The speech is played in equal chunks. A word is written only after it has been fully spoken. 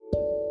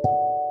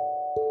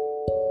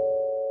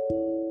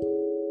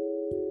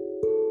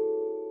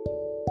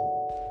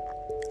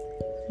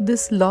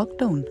This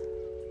lockdown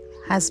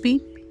has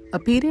been a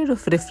period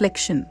of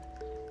reflection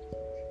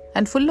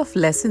and full of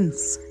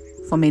lessons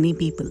for many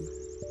people.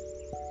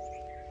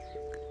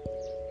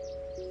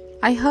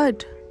 I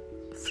heard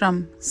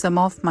from some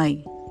of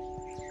my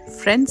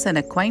friends and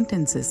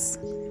acquaintances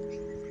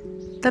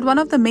that one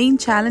of the main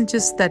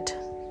challenges that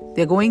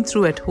they're going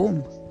through at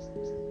home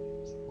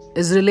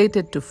is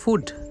related to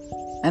food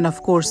and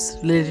of course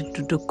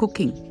related to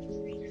cooking.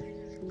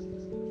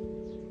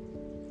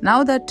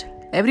 Now that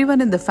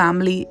everyone in the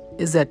family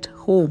is at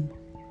home,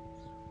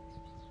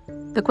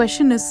 the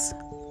question is,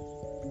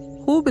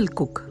 who will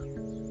cook,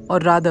 or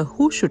rather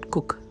who should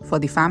cook for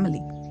the family?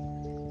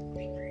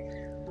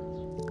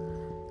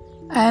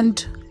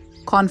 And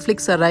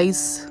conflicts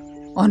arise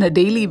on a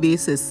daily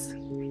basis.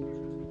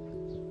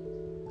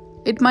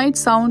 It might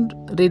sound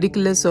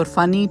ridiculous or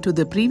funny to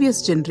the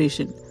previous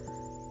generation,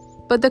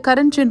 but the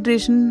current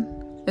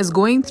generation is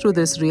going through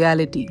this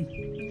reality.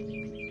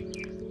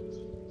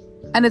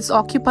 And it's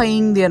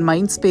occupying their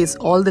mind space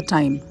all the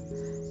time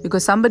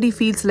because somebody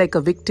feels like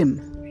a victim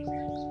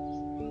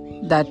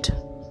that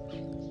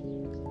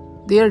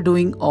they are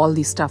doing all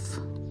the stuff.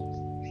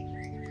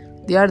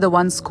 They are the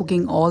ones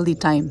cooking all the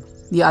time.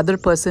 The other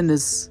person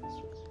is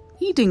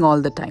eating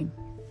all the time.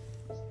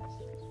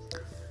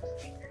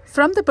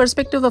 From the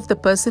perspective of the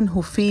person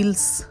who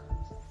feels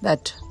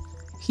that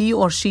he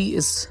or she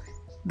is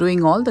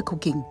doing all the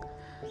cooking,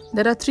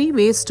 there are three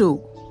ways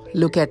to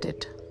look at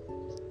it.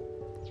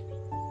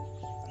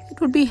 It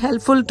would be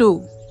helpful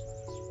to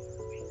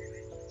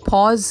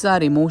pause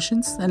our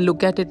emotions and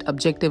look at it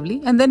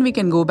objectively, and then we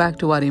can go back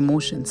to our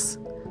emotions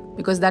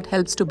because that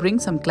helps to bring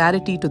some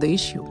clarity to the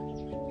issue.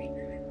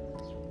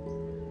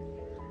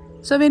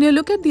 So when you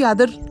look at the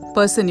other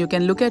person, you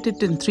can look at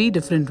it in three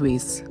different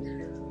ways.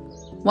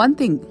 One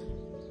thing,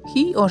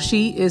 he or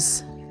she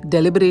is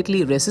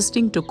deliberately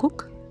resisting to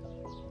cook,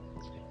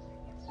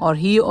 or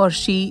he or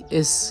she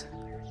is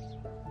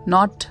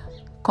not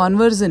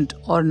conversant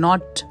or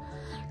not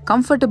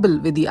comfortable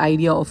with the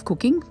idea of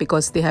cooking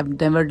because they have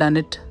never done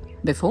it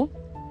before.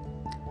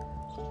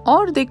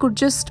 Or they could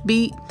just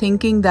be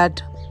thinking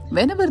that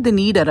whenever the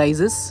need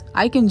arises,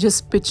 I can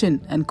just pitch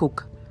in and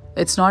cook.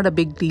 It's not a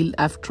big deal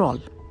after all.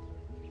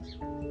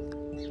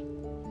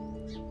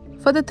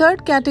 For the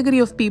third category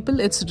of people,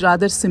 it's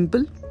rather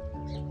simple.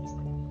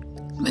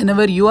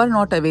 Whenever you are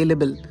not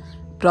available,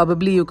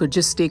 probably you could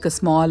just take a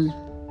small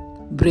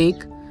break,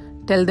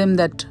 tell them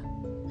that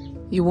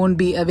you won't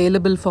be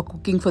available for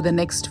cooking for the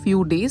next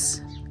few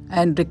days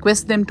and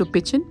request them to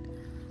pitch in,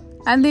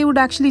 and they would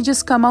actually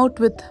just come out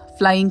with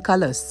flying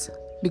colors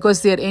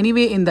because they are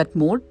anyway in that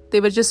mode.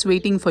 They were just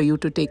waiting for you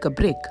to take a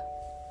break.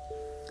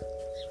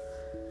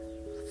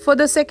 For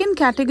the second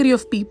category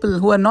of people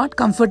who are not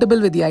comfortable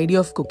with the idea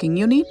of cooking,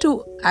 you need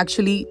to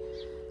actually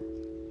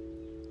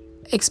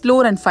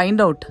explore and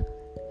find out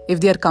if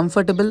they are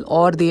comfortable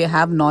or they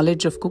have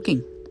knowledge of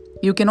cooking.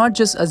 You cannot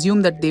just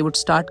assume that they would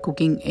start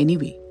cooking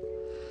anyway.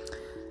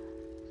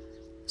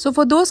 So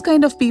for those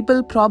kind of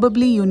people,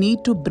 probably you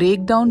need to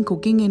break down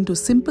cooking into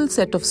simple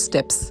set of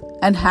steps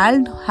and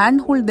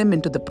handhold them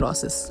into the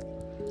process.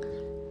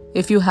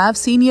 If you have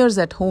seniors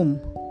at home,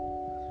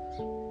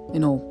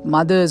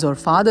 mothers or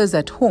fathers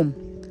at home,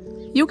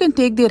 you can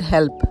take their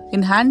help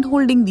in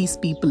handholding these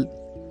people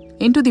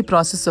into the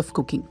process of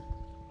cooking.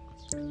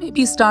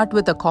 Maybe start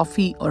with a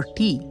coffee or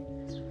tea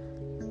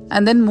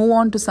and then move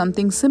on to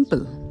something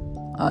simple.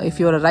 If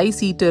you're a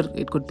rice eater,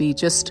 it could be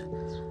just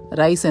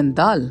rice and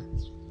dal,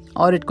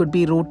 or it could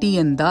be roti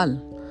and dal,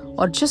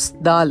 or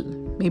just dal.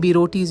 Maybe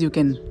rotis you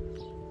can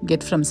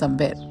get from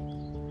somewhere.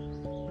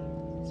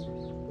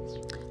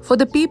 For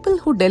the people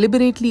who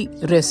deliberately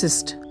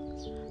resist,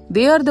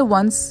 they are the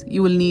ones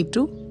you will need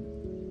to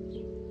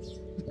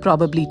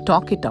probably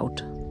talk it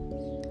out.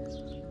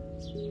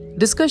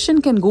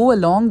 Discussion can go a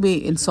long way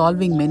in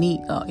solving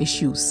many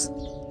issues.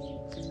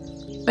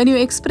 When you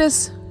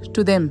express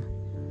to them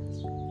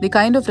the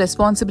kind of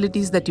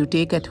responsibilities that you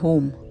take at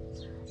home,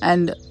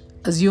 and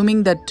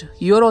assuming that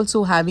you're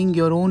also having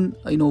your own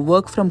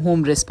work from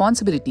home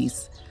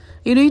responsibilities,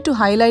 you need to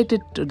highlight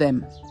it to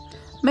them.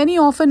 Many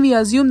often we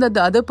assume that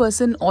the other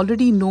person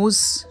already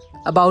knows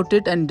about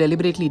it and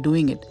deliberately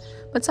doing it,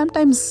 but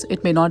sometimes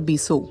it may not be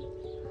so.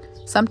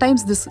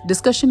 Sometimes this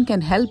discussion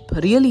can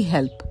really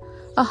help.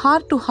 A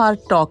heart-to-heart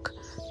talk,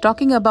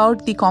 talking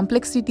about the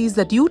complexities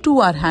that you two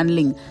are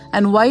handling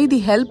and why the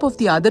help of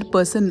the other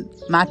person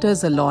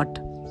matters a lot,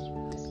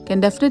 can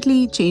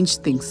definitely change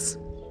things.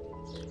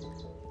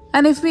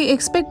 And if we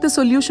expect the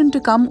solution to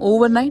come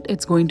overnight,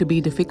 it's going to be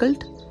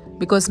difficult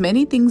because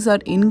many things are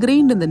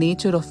ingrained in the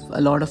nature of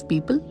a lot of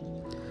people.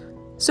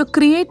 So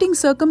creating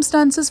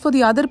circumstances for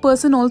the other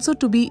person also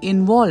to be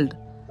involved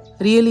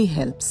really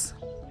helps.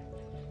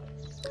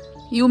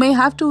 You may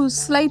have to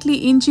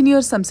slightly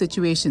engineer some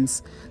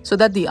situations so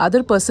that the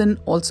other person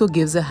also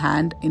gives a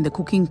hand in the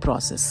cooking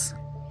process.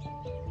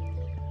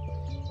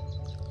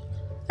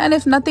 And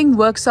if nothing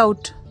works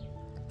out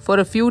for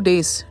a few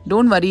days,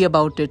 don't worry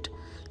about it.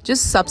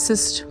 Just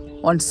subsist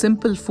on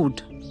simple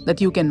food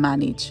that you can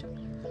manage.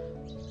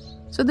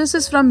 So this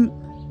is from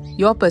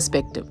your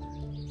perspective.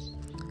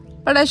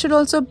 But I should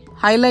also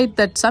highlight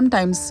that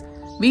sometimes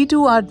we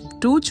too are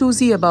too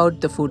choosy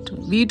about the food.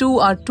 We too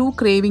are too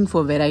craving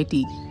for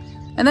variety.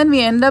 And then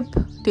we end up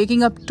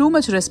taking up too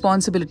much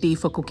responsibility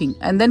for cooking.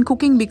 And then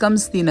cooking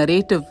becomes the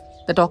narrative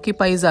that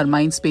occupies our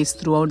mind space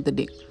throughout the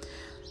day.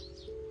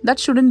 That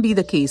shouldn't be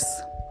the case.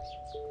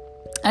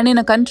 And in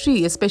a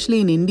country, especially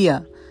in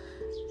India,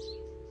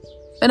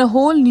 when a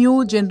whole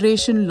new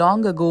generation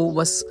long ago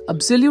was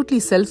absolutely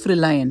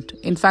self-reliant,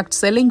 in fact,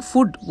 selling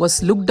food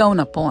was looked down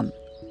upon.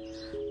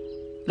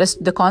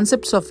 The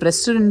concepts of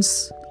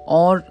restaurants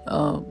or,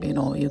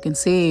 you can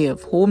say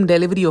home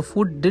delivery of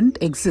food didn't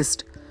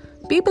exist.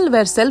 People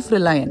were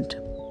self-reliant.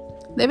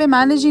 They were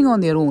managing on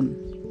their own.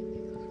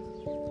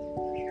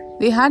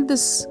 They had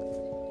this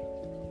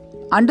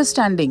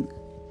understanding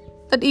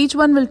that each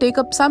one will take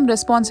up some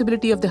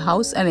responsibility of the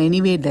house and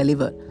anyway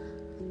deliver.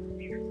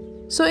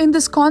 So in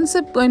this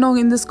concept,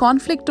 in this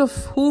conflict of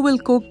who will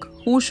cook,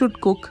 who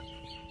should cook,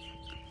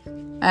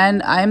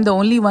 and I am the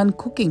only one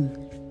cooking,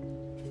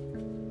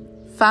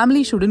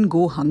 family shouldn't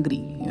go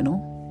hungry,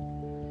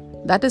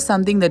 That is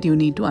something that you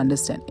need to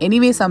understand.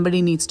 Anyway,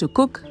 somebody needs to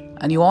cook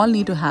and you all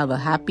need to have a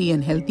happy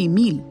and healthy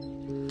meal.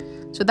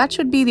 So that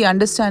should be the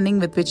understanding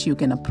with which you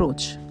can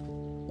approach.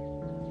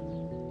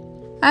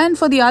 And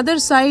for the other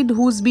side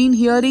who's been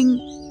hearing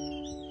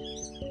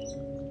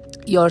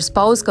your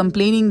spouse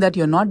complaining that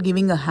you're not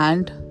giving a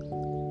hand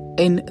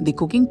in the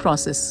cooking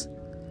process,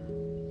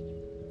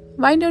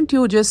 why don't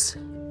you just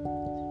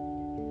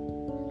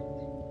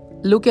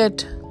look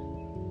at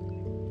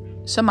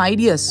some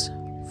ideas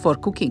for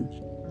cooking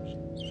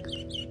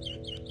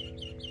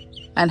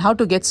and how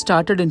to get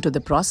started into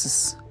the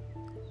process.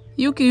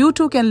 You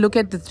too can look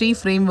at the 3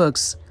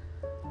 frameworks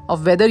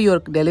of whether you're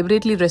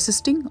deliberately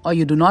resisting or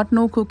you do not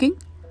know cooking,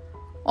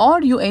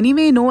 or you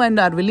anyway know and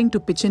are willing to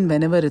pitch in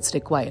whenever it's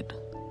required.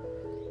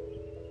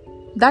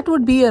 That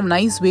would be a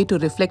nice way to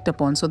reflect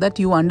upon so that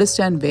you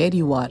understand where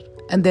you are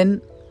and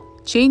then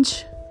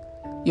change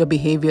your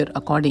behavior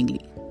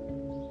accordingly.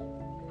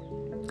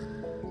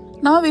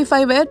 Now, if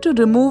I were to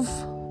remove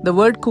the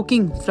word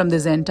cooking from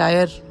this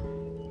entire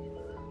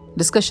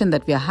discussion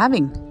that we are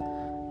having,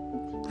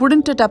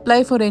 wouldn't it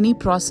apply for any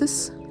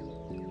process,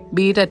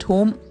 be it at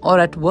home or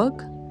at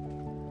work?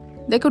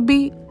 There could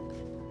be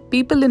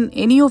people in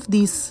any of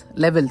these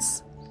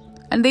levels,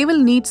 and they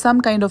will need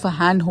some kind of a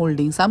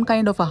hand-holding, some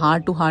kind of a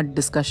heart-to-heart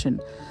discussion,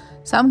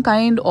 some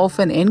kind of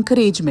an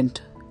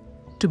encouragement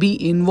to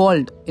be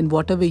involved in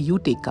whatever you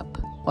take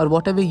up or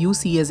whatever you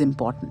see as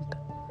important.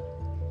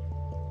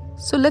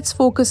 So let's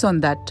focus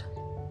on that.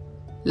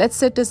 Let's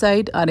set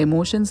aside our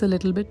emotions a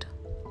little bit.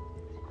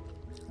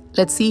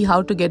 Let's see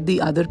how to get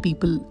the other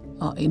people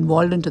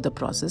involved into the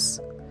process.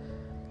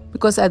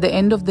 Because at the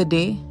end of the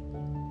day,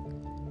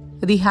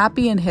 the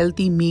happy and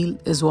healthy meal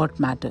is what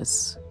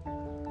matters,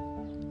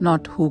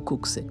 not who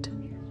cooks it.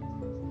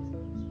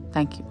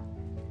 Thank you.